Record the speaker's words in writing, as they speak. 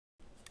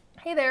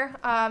Hey there,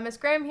 Ms.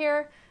 Graham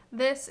here.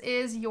 This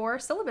is your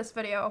syllabus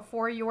video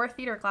for your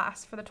theater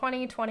class for the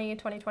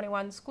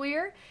 2020-2021 school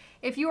year.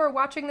 If you are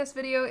watching this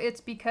video, it's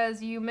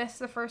because you missed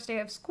the first day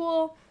of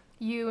school,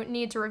 you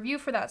need to review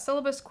for that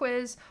syllabus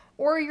quiz,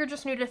 or you're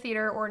just new to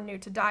theater or new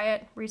to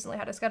Dyett, recently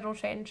had a schedule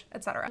change,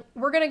 etc.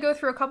 We're going to go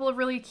through a couple of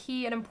really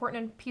key and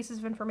important pieces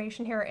of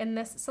information here in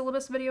this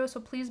syllabus video, so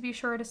please be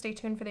sure to stay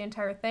tuned for the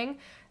entire thing.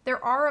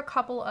 There are a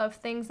couple of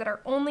things that are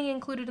only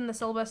included in the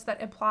syllabus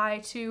that apply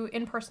to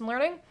in-person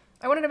learning.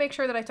 I wanted to make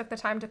sure that I took the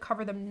time to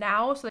cover them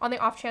now, so that on the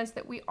off chance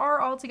that we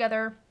are all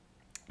together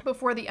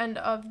before the end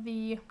of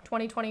the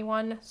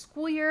 2021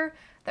 school year,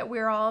 that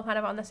we're all kind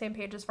of on the same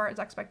page as far as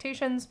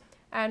expectations,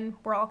 and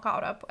we're all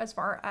caught up as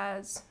far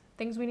as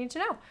things we need to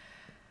know.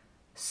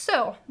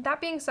 So,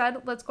 that being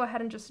said, let's go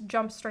ahead and just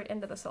jump straight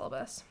into the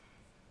syllabus.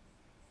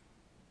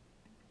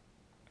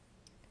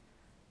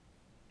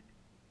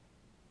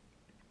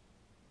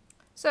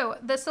 So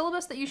the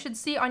syllabus that you should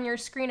see on your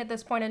screen at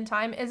this point in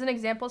time is an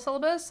example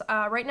syllabus.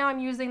 Right now I'm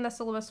using the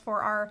syllabus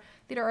for our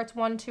Theater Arts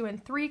 1, 2,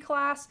 and 3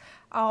 class,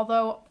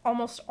 although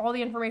almost all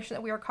the information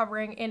that we are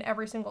covering in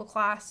every single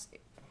class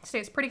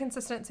stays pretty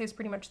consistent, stays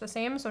pretty much the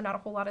same, so not a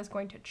whole lot is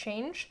going to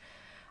change.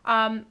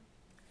 On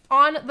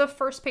the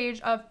first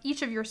page of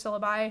each of your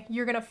syllabi,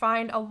 you're going to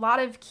find a lot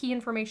of key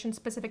information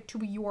specific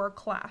to your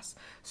class.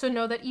 So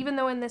know that even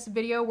though in this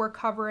video we're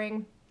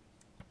covering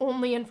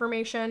only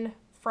information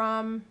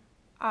from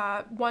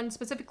one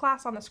specific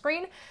class on the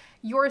screen,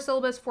 your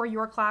syllabus for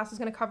your class is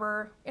going to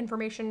cover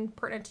information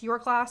pertinent to your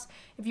class.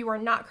 If you are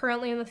not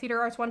currently in the Theater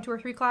Arts 1, 2, or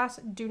 3 class,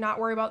 do not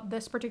worry about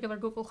this particular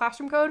Google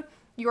Classroom code.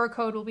 Your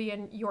code will be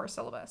in your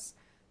syllabus.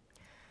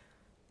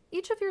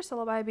 Each of your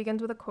syllabi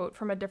begins with a quote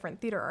from a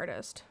different theater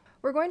artist.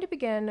 We're going to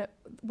begin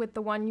with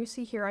the one you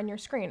see here on your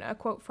screen, a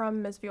quote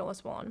from Ms. Viola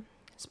Spolin.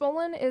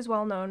 Spolin is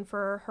well known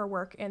for her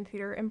work in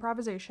theater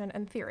improvisation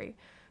and theory.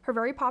 Her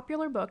very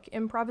popular book,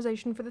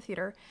 Improvisation for the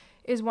Theater,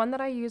 is one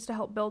that I use to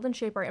help build and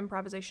shape our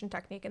improvisation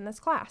technique in this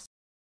class.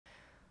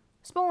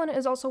 Spolin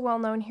is also well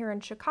known here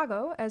in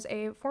Chicago as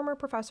a former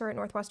professor at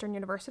Northwestern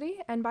University,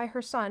 and by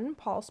her son,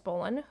 Paul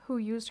Spolin, who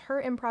used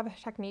her improv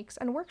techniques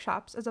and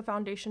workshops as a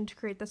foundation to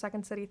create the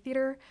Second City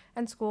Theater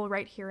and School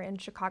right here in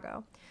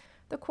Chicago.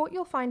 The quote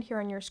you'll find here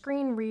on your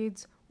screen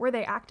reads, "Were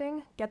they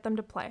acting? Get them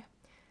to play."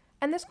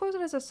 And this quote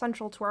is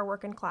essential to our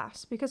work in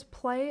class because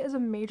play is a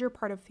major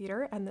part of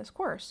theater and this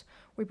course.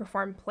 We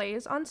perform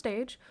plays on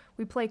stage,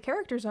 we play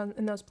characters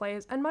in those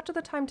plays, and much of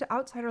the time to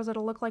outsiders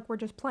it'll look like we're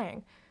just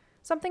playing.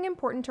 Something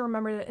important to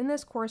remember that in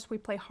this course we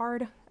play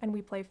hard and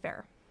we play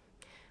fair.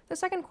 The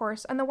second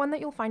course, and the one that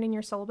you'll find in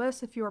your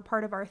syllabus if you are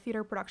part of our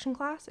theater production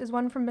class, is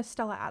one from Miss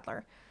Stella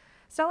Adler.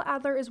 Stella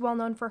Adler is well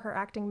known for her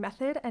acting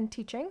method and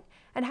teaching,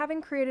 and having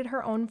created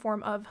her own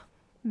form of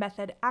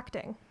method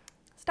acting.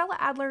 Stella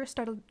Adler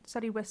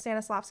studied with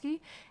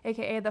Stanislavski,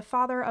 aka the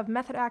father of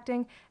method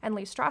acting, and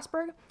Lee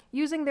Strasberg,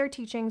 using their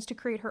teachings to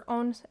create her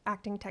own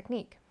acting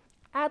technique.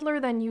 Adler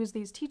then used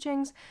these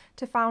teachings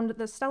to found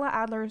the Stella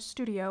Adler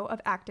Studio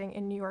of Acting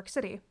in New York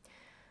City.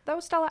 Though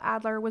Stella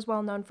Adler was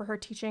well known for her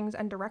teachings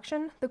and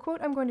direction, the quote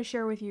I'm going to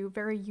share with you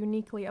very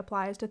uniquely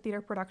applies to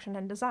theater production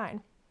and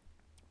design.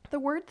 The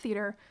word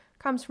theater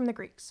comes from the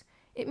Greeks.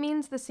 It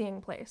means the seeing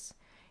place.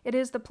 It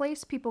is the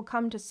place people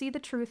come to see the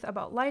truth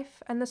about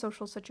life and the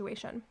social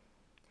situation.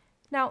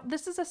 Now,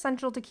 this is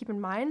essential to keep in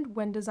mind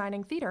when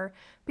designing theater,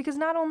 because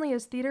not only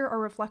is theater a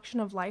reflection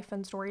of life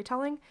and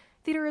storytelling,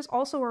 theater is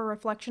also a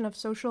reflection of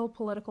social,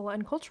 political,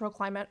 and cultural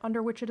climate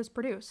under which it is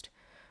produced.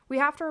 We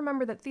have to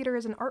remember that theater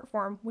is an art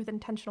form with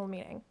intentional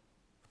meaning.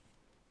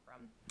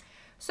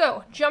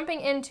 So, jumping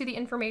into the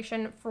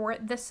information for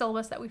this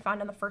syllabus that we found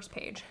on the first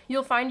page.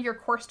 You'll find your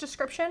course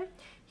description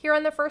here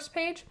on the first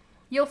page.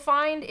 You'll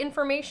find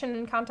information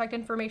and contact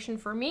information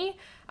for me,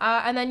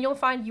 and then you'll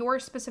find your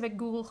specific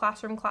Google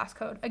Classroom class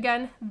code.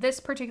 Again, this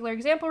particular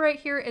example right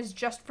here is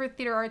just for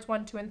Theater Arts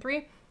 1, 2, and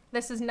 3.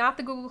 This is not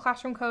the Google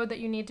Classroom code that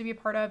you need to be a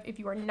part of if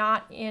you are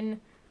not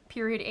in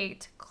Period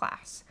 8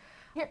 class.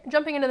 Here,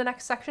 jumping into the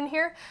next section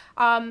here,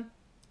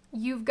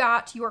 you've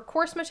got your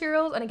course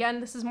materials, and again,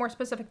 this is more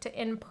specific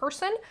to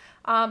in-person,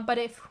 but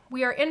if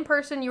we are in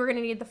person, you're going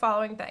to need the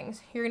following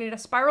things. You're going to need a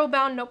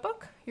spiral-bound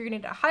notebook, you're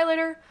going to need a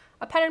highlighter,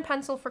 a pen and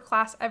pencil for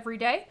class every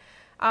day.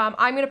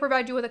 I'm going to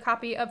provide you with a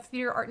copy of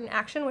Theater Art in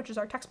Action, which is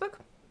our textbook,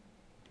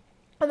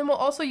 and then we'll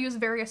also use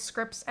various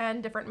scripts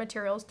and different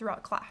materials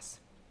throughout class.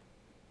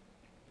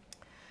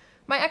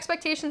 My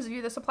expectations of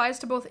you, this applies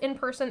to both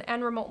in-person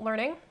and remote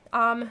learning.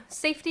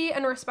 Safety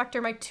and respect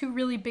are my two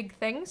really big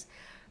things.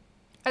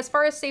 As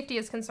far as safety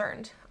is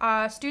concerned,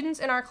 students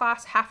in our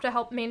class have to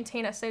help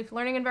maintain a safe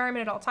learning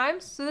environment at all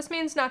times. So this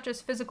means not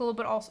just physical,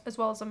 but also as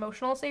well as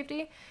emotional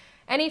safety.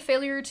 Any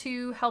failure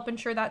to help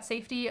ensure that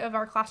safety of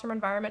our classroom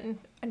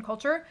environment and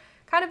culture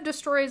kind of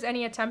destroys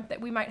any attempt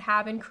that we might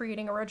have in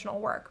creating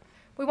original work.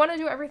 We want to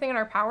do everything in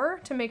our power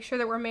to make sure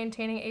that we're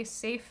maintaining a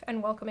safe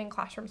and welcoming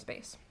classroom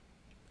space.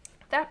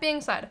 That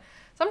being said,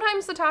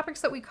 sometimes the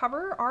topics that we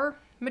cover are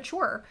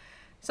mature.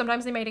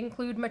 Sometimes they might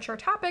include mature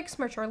topics,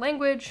 mature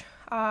language,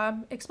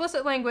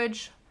 explicit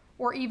language,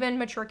 or even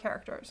mature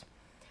characters.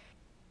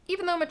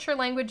 Even though mature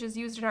language is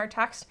used in our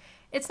text,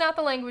 it's not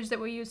the language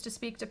that we use to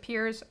speak to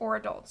peers or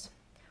adults.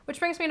 Which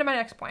brings me to my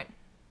next point,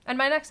 and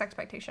my next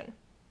expectation: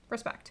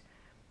 respect.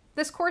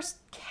 This course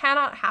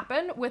cannot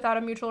happen without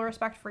a mutual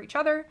respect for each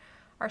other,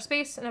 our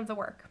space, and of the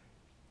work.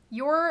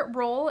 Your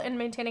role in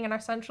maintaining an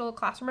essential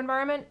classroom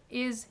environment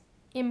is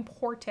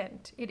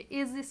important. It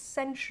is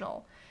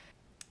essential.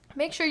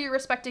 Make sure you're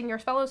respecting your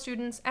fellow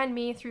students and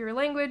me through your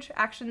language,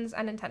 actions,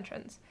 and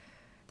intentions.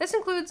 This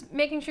includes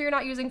making sure you're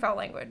not using foul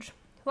language,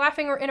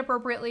 laughing or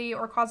inappropriately,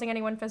 or causing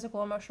anyone physical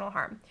or emotional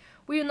harm.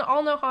 We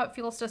all know how it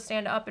feels to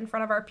stand up in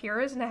front of our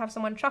peers and to have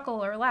someone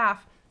chuckle or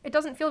laugh. It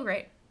doesn't feel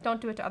great.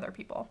 Don't do it to other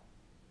people.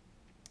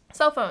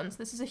 Cell phones.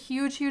 This is a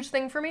huge, huge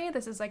thing for me.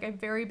 This is like a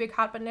very big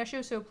hot button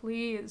issue, so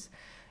please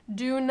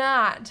do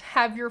not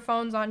have your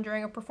phones on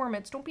during a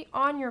performance. Don't be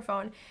on your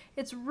phone.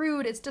 It's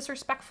rude, it's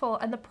disrespectful,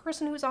 and the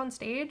person who's on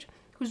stage,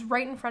 who's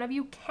right in front of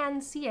you,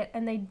 can see it,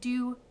 and they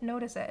do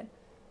notice it.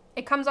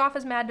 It comes off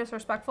as mad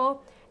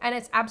disrespectful, and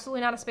it's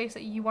absolutely not a space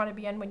that you want to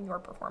be in when you're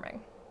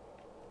performing.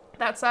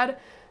 That said,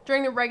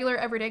 during the regular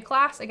everyday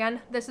class,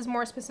 again, this is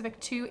more specific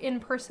to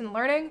in-person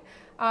learning,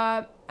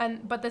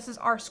 but this is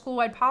our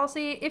school-wide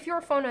policy. If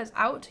your phone is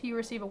out, you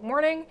receive a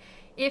warning.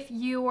 If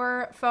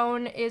your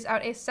phone is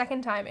out a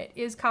second time, it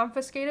is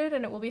confiscated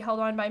and it will be held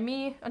on by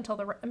me until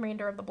the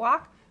remainder of the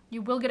block.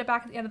 You will get it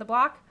back at the end of the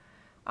block,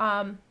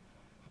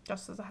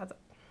 just as a heads up.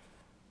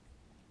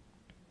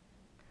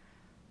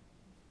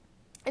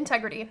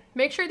 Integrity.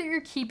 Make sure that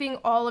you're keeping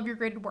all of your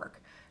graded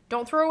work.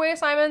 Don't throw away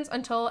assignments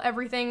until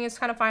everything is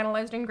kind of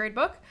finalized in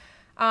gradebook.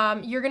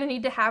 You're going to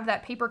need to have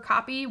that paper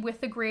copy with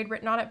the grade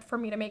written on it for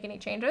me to make any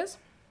changes.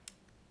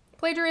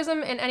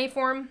 Plagiarism in any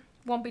form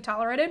won't be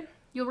tolerated.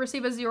 You'll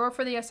receive a 0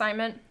 for the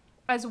assignment,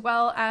 as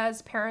well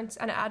as parents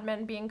and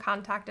admin being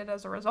contacted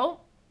as a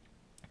result.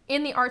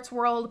 In the arts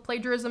world,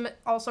 plagiarism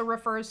also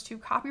refers to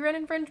copyright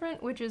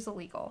infringement, which is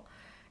illegal.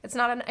 It's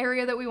not an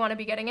area that we want to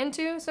be getting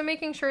into, so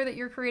making sure that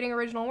you're creating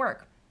original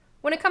work.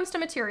 When it comes to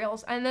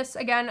materials, and this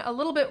again a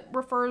little bit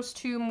refers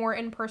to more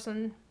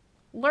in-person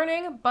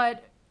learning,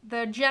 but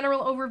the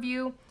general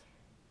overview: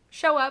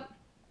 show up,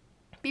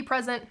 be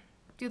present,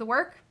 do the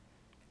work,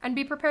 and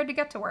be prepared to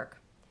get to work.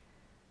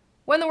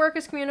 When the work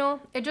is communal,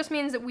 it just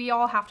means that we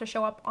all have to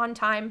show up on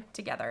time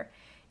together.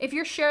 If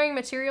you're sharing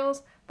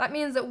materials, that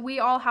means that we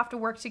all have to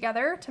work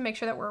together to make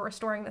sure that we're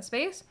restoring the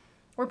space.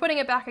 We're putting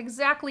it back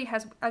exactly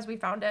as we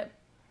found it.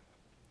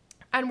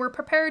 And we're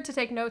prepared to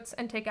take notes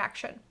and take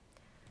action.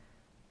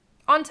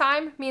 On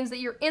time means that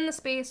you're in the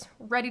space,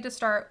 ready to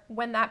start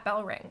when that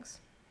bell rings.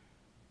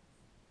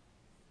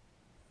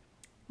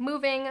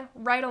 Moving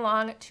right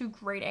along to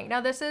grading.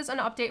 Now, this is an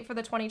update for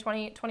the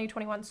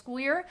 2020-2021 school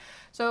year,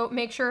 so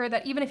make sure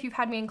that even if you've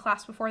had me in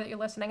class before, that you're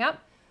listening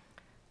up.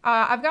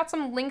 I've got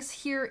some links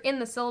here in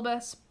the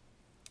syllabus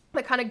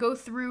that kind of go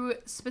through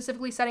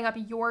specifically setting up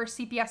your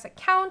CPS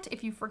account.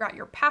 If you forgot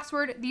your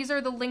password, these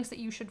are the links that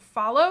you should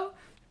follow.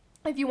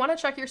 If you want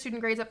to check your student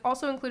grades, I've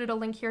also included a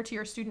link here to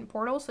your student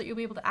portal, so you'll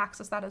be able to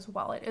access that as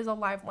well. It is a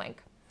live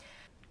link.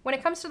 When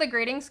it comes to the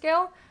grading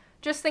scale,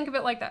 just think of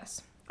it like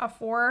this. A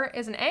 4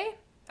 is an A,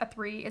 a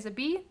 3 is a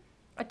B,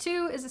 a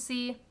 2 is a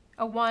C,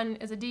 a 1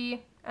 is a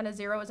D, and a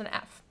 0 is an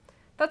F.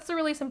 That's the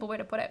really simple way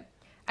to put it.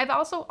 I've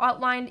also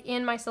outlined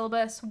in my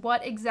syllabus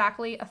what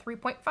exactly a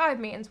 3.5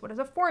 means, what does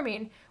a 4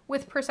 mean,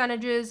 with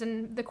percentages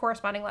and the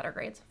corresponding letter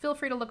grades. Feel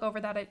free to look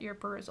over that at your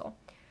perusal.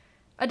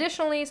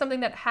 Additionally, something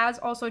that has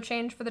also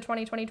changed for the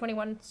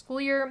 2020-21 school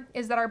year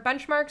is that our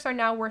benchmarks are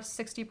now worth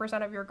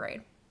 60% of your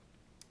grade.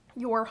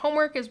 Your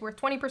homework is worth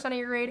 20% of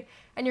your grade,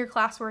 and your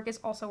classwork is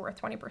also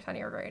worth 20% of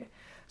your grade.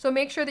 So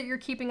make sure that you're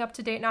keeping up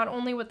to date not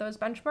only with those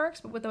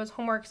benchmarks, but with those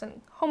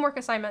homework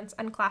assignments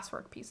and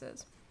classwork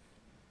pieces.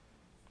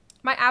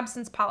 My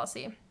absence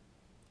policy.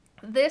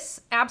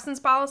 This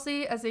absence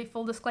policy, as a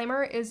full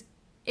disclaimer, is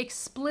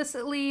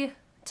explicitly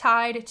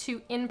tied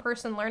to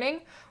in-person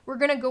learning. We're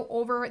going to go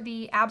over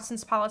the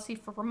absence policy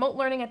for remote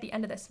learning at the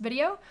end of this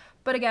video,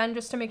 but again,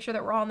 just to make sure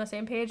that we're all on the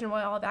same page and we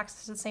all have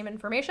access to the same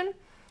information.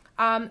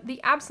 The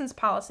absence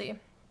policy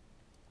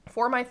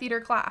for my theater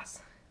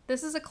class.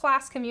 This is a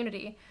class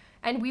community,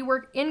 and we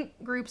work in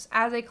groups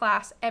as a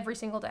class every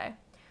single day,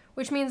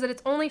 which means that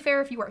it's only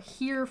fair if you are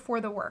here for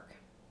the work.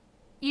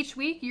 Each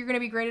week, you're going to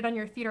be graded on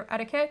your theater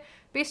etiquette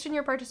based on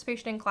your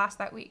participation in class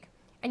that week,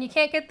 and you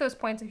can't get those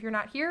points if you're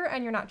not here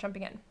and you're not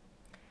jumping in.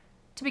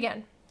 To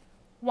begin,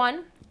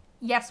 1,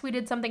 yes, we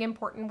did something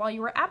important while you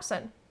were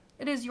absent.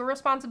 It is your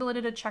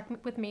responsibility to check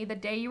with me the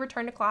day you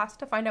return to class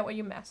to find out what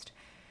you missed.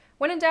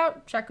 When in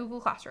doubt, check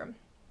Google Classroom.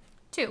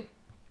 2,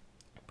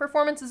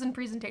 performances and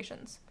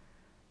presentations.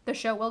 The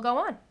show will go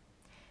on.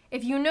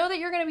 If you know that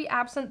you're going to be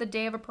absent the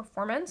day of a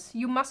performance,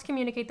 you must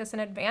communicate this in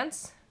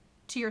advance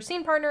to your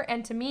scene partner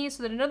and to me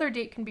so that another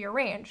date can be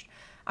arranged.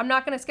 I'm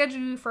not going to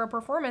schedule you for a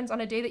performance on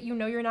a day that you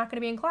know you're not going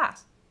to be in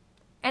class.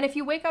 And if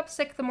you wake up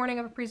sick the morning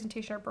of a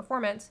presentation or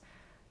performance,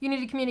 you need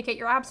to communicate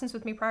your absence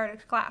with me prior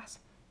to class.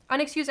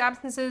 Unexcused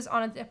absences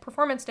on a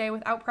performance day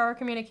without prior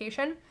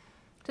communication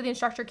to the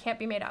instructor can't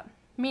be made up.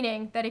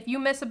 Meaning that if you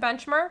miss a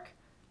benchmark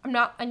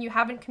and you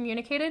haven't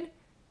communicated,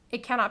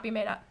 it cannot be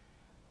made up.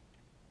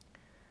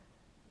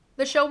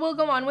 The show will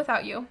go on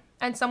without you,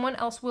 and someone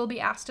else will be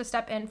asked to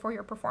step in for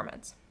your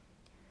performance.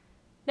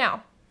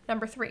 Now,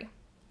 number 3.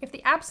 If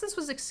the absence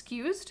was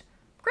excused,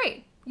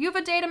 great. You have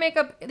a day to make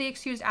up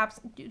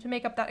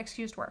that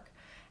excused work.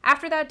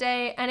 After that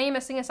day, any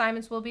missing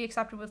assignments will be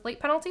accepted with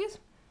late penalties.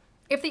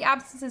 If the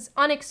absence is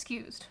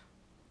unexcused,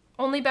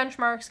 only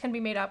benchmarks can be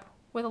made up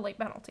with a late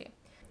penalty.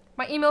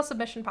 My email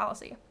submission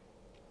policy.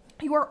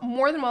 You are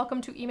more than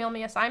welcome to email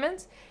me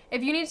assignments.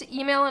 If you need to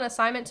email an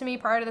assignment to me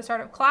prior to the start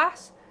of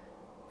class,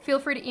 feel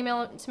free to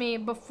email it to me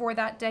before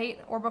that date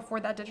or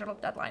before that digital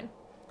deadline.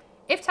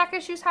 If tech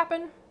issues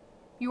happen,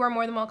 you are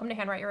more than welcome to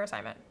handwrite your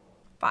assignment.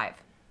 5.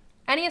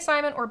 Any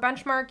assignment or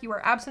benchmark you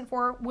are absent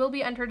for will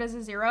be entered as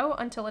a 0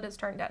 until it is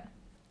turned in.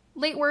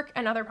 Late work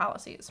and other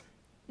policies.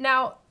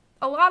 Now,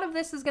 a lot of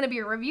this is going to be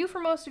a review for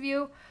most of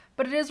you,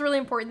 but it is really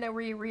important that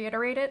we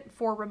reiterate it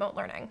for remote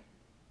learning.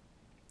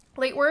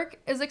 Late work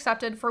is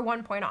accepted for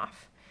 1 point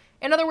off.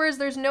 In other words,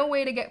 there's no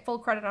way to get full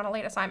credit on a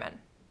late assignment.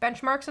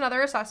 Benchmarks and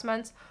other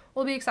assessments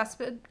will be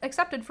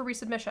accepted for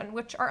resubmission,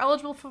 which are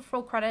eligible for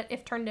full credit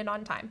if turned in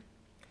on time.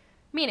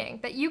 Meaning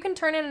that you can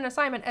turn in an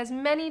assignment as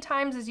many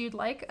times as you'd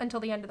like until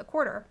the end of the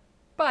quarter,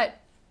 but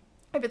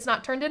if it's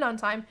not turned in on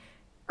time,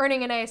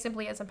 earning an A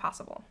simply isn't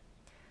possible.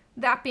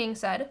 That being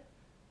said,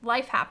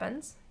 life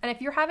happens, and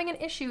if you're having an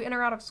issue in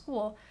or out of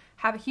school,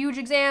 have a huge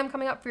exam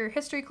coming up for your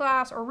history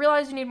class, or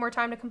realize you need more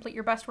time to complete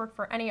your best work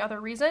for any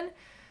other reason,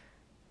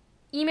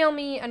 email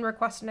me and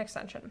request an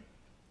extension.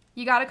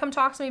 You gotta come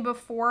talk to me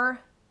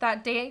before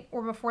that date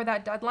or before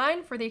that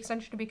deadline for the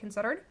extension to be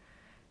considered.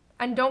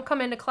 And don't come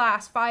into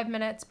class 5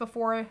 minutes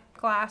before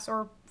class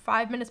or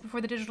 5 minutes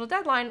before the digital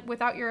deadline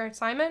without your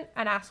assignment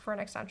and ask for an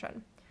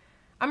extension.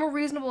 I'm a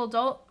reasonable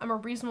adult. I'm a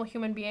reasonable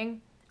human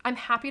being. I'm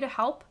happy to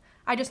help.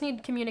 I just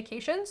need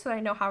communication so that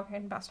I know how I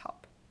can best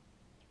help.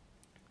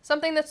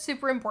 Something that's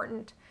super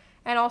important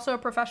and also a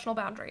professional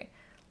boundary.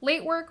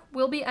 Late work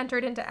will be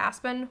entered into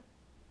Aspen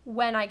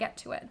when I get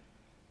to it.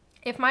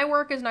 If my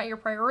work is not your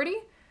priority,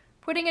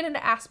 putting it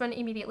into Aspen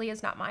immediately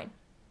is not mine.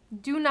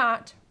 Do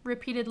not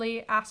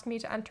repeatedly ask me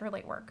to enter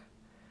late work.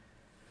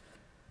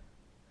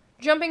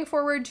 Jumping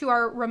forward to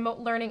our remote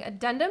learning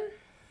addendum.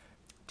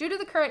 Due to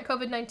the current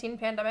COVID-19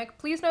 pandemic,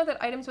 please note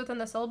that items within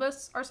the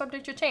syllabus are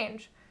subject to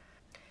change.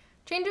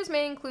 Changes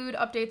may include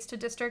updates to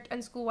district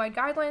and school-wide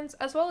guidelines,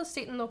 as well as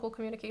state and local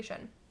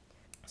communication.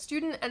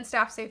 Student and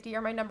staff safety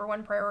are my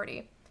 #1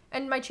 priority,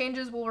 and my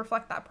changes will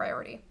reflect that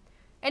priority.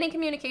 Any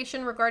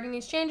communication regarding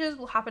these changes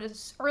will happen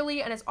as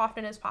early and as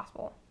often as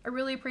possible. I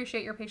really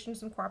appreciate your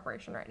patience and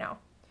cooperation right now.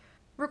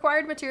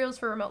 Required materials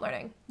for remote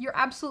learning. You're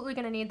absolutely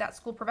going to need that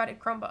school-provided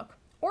Chromebook,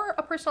 or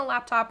a personal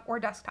laptop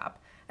or desktop,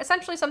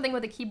 essentially something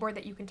with a keyboard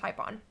that you can type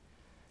on.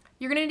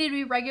 You're going to need to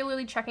be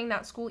regularly checking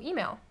that school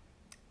email.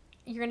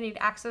 You're going to need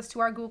access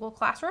to our Google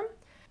Classroom,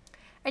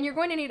 and you're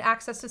going to need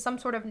access to some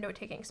sort of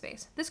note-taking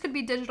space. This could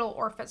be digital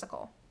or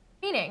physical,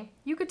 meaning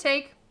you could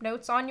take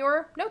notes on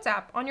your Notes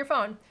app on your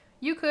phone.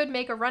 You could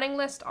make a running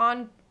list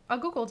on a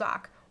Google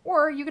Doc,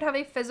 or you could have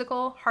a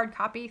physical hard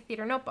copy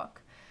theater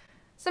notebook.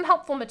 Some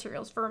helpful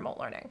materials for remote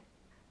learning.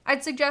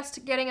 I'd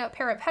suggest getting a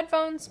pair of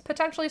headphones,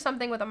 potentially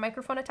something with a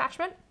microphone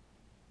attachment,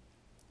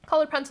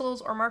 colored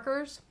pencils or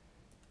markers,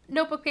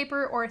 notebook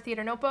paper or a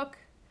theater notebook,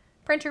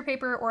 printer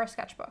paper or a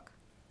sketchbook.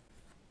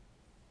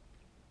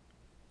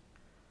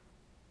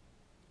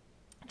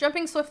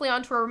 Jumping swiftly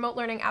onto a remote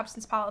learning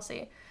absence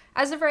policy.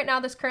 As of right now,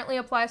 this currently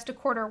applies to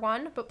quarter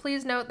 1, but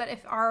please note that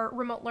if our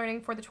remote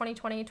learning for the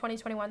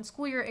 2020-2021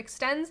 school year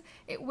extends,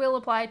 it will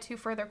apply to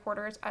further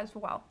quarters as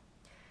well.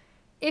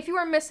 If you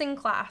are missing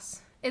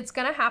class, it's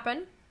going to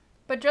happen,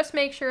 but just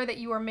make sure that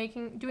you are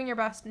doing your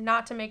best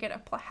not to make it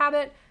a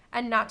habit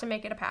and not to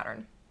make it a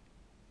pattern.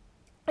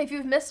 If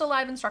you've missed a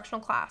live instructional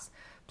class,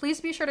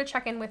 please be sure to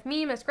check in with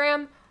me, Ms.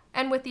 Graham,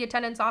 and with the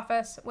attendance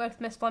office with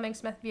Ms.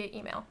 Fleming-Smith via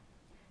email.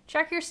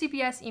 Check your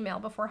CPS email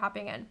before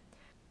hopping in.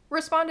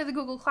 Respond to the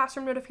Google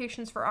Classroom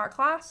notifications for our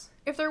class.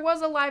 If there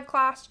was a live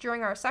class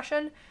during our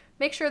session,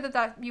 make sure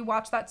that you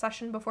watch that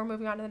session before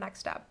moving on to the next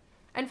step.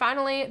 And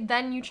finally,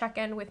 then you check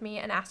in with me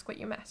and ask what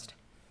you missed.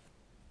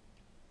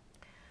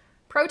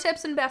 Pro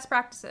tips and best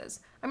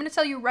practices. I'm going to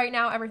tell you right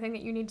now everything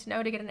that you need to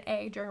know to get an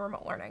A during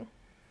remote learning.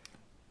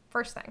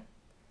 First thing,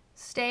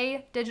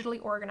 stay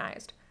digitally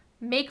organized.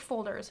 Make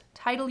folders,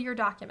 title your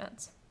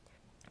documents.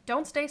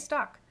 Don't stay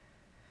stuck.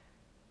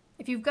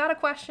 If you've got a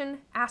question,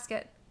 ask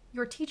it.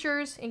 Your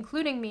teachers,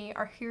 including me,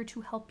 are here to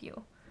help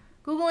you.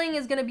 Googling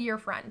is going to be your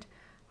friend.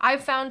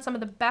 I've found some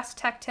of the best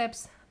tech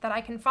tips that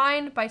I can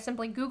find by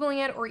simply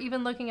Googling it or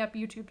even looking up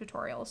YouTube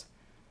tutorials.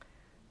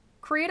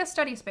 Create a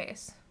study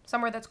space,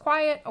 somewhere that's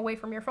quiet, away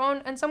from your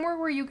phone, and somewhere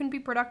where you can be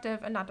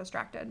productive and not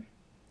distracted.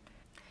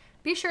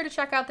 Be sure to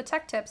check out the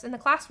tech tips in the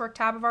classwork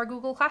tab of our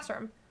Google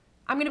Classroom.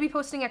 I'm going to be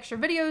posting extra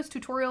videos,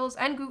 tutorials,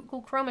 and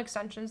Google Chrome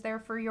extensions there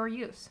for your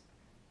use.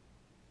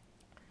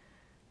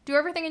 Do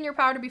everything in your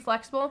power to be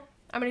flexible.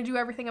 I'm going to do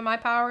everything in my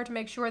power to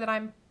make sure that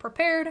I'm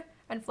prepared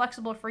and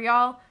flexible for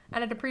y'all,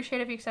 and I'd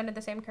appreciate if you extended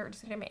the same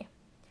courtesy to me.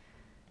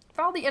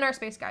 Follow the in-our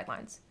space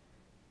guidelines.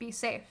 Be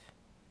safe.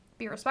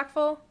 Be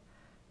respectful.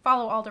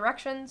 Follow all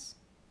directions.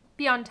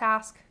 be on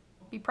task,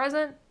 be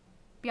present,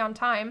 be on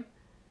time,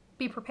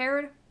 be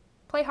prepared,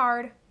 play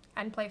hard,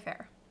 and play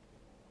fair.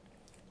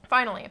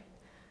 Finally,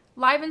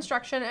 live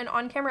instruction and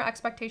on-camera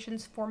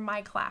expectations for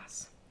my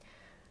class.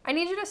 I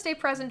need you to stay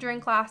present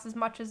during class as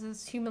much as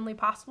is humanly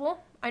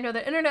possible. I know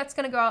the internet's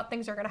going to go out,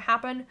 things are going to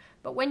happen,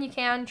 but when you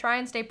can, try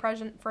and stay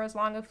present for as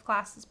long of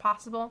class as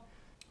possible.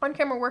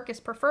 On-camera work is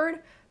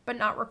preferred, but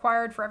not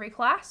required for every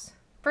class.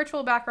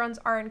 Virtual backgrounds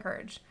are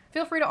encouraged.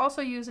 Feel free to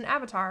also use an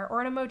avatar or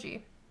an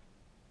emoji.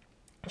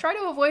 Try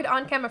to avoid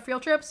on-camera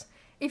field trips.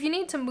 If you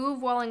need to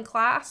move while in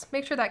class,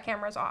 make sure that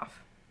camera's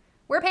off.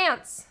 Wear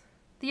pants.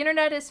 The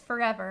internet is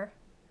forever.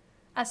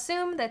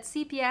 Assume that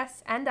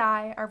CPS and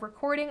I are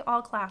recording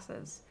all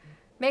classes.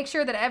 Make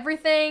sure that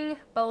everything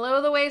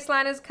below the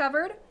waistline is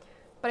covered,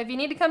 but if you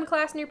need to come to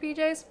class in your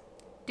PJs,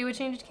 do what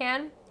you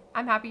can.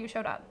 I'm happy you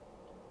showed up.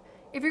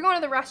 If you're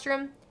going to the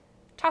restroom,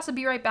 toss a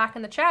 "be right back"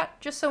 in the chat,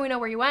 just so we know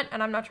where you went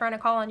and I'm not trying to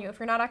call on you if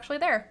you're not actually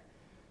there.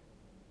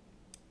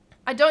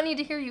 I don't need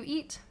to hear you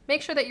eat.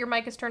 Make sure that your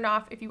mic is turned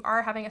off if you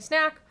are having a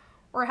snack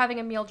or having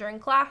a meal during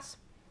class.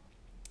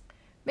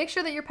 Make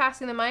sure that you're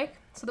passing the mic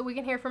so that we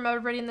can hear from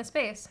everybody in the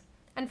space.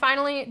 And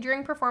finally,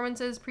 during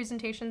performances,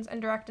 presentations,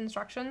 and direct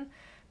instruction,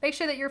 make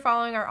sure that you're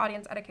following our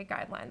audience etiquette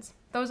guidelines.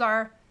 Those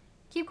are: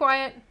 keep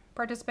quiet,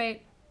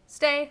 participate,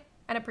 stay,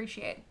 and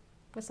appreciate,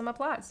 with some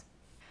applause.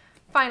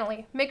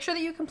 Finally, make sure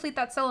that you complete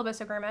that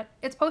syllabus agreement.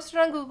 It's posted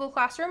on Google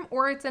Classroom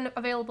or it's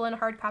available in a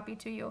hard copy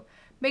to you.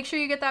 Make sure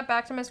you get that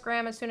back to Ms.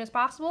 Graham as soon as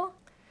possible.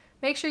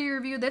 Make sure you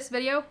review this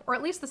video, or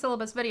at least the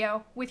syllabus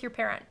video, with your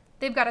parent.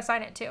 They've got to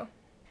sign it too.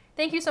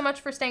 Thank you so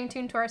much for staying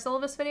tuned to our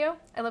syllabus video.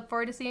 I look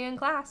forward to seeing you in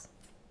class.